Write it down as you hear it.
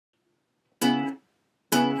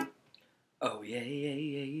Oh yeah, yeah,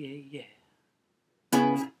 yeah, yeah,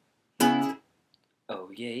 yeah. Oh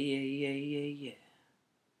yeah, yeah, yeah, yeah,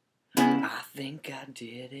 yeah. I think I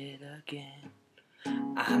did it again.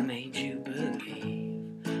 I made you believe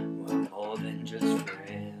we're more than just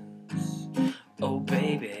friends. Oh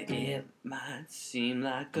baby, it might seem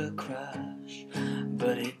like a crush,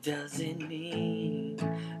 but it doesn't mean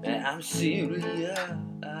that I'm serious.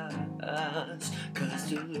 'Cause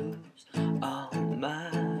to lose all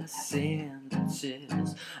my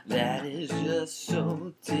senses, that is just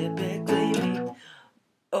so typically me.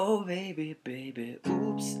 Oh baby, baby,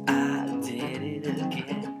 oops, I did it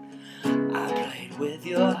again. I played with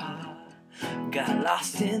your heart, got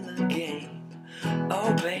lost in the game.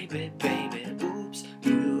 Oh baby, baby, oops,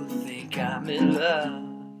 you think I'm in love,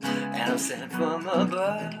 and I'm sent from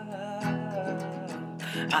above.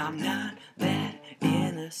 I'm not that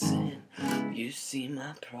innocent. You see,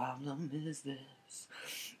 my problem is this: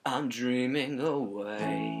 I'm dreaming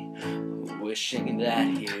away, wishing that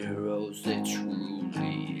heroes they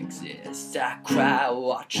truly exist. I cry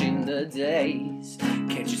watching the days.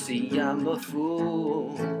 Can't you see I'm a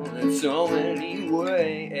fool in so many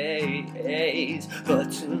ways?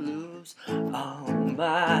 But to lose all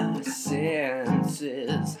my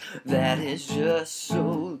senses, that is just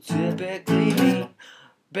so typically me.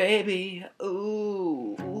 Baby,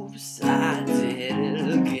 oops, I did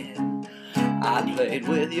it again. I played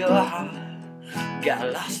with your heart, got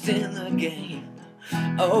lost in the game.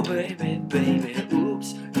 Oh baby, baby,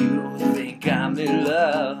 oops, you think I'm in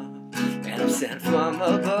love, and I'm sent from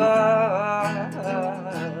above.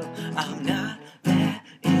 I'm not that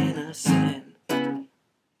innocent.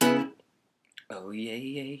 Oh yeah,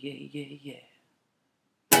 yeah, yeah, yeah, yeah.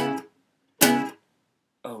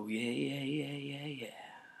 Oh yeah, yeah, yeah, yeah, yeah.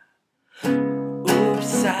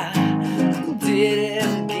 Oops, I did it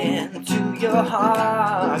again. To your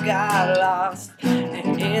heart, got lost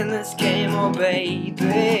in this game, oh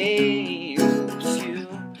baby. Oops, you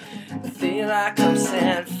feel like I'm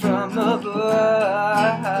sent from above.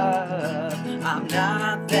 I'm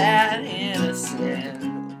not that innocent.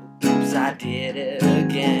 Oops, I did it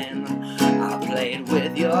again. I played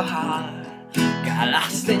with your heart, got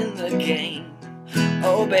lost in the game.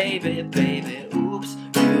 Oh baby, baby, oops,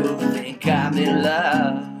 you think I'm in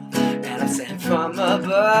love, and I'm sent from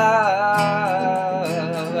above.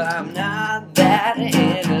 I'm not that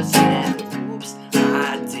innocent. Oops,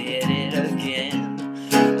 I did it again.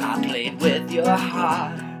 I played with your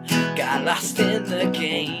heart, got lost in the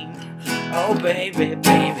game. Oh baby,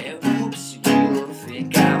 baby, oops, you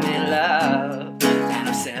think I'm in love, and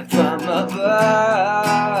I'm sent from above.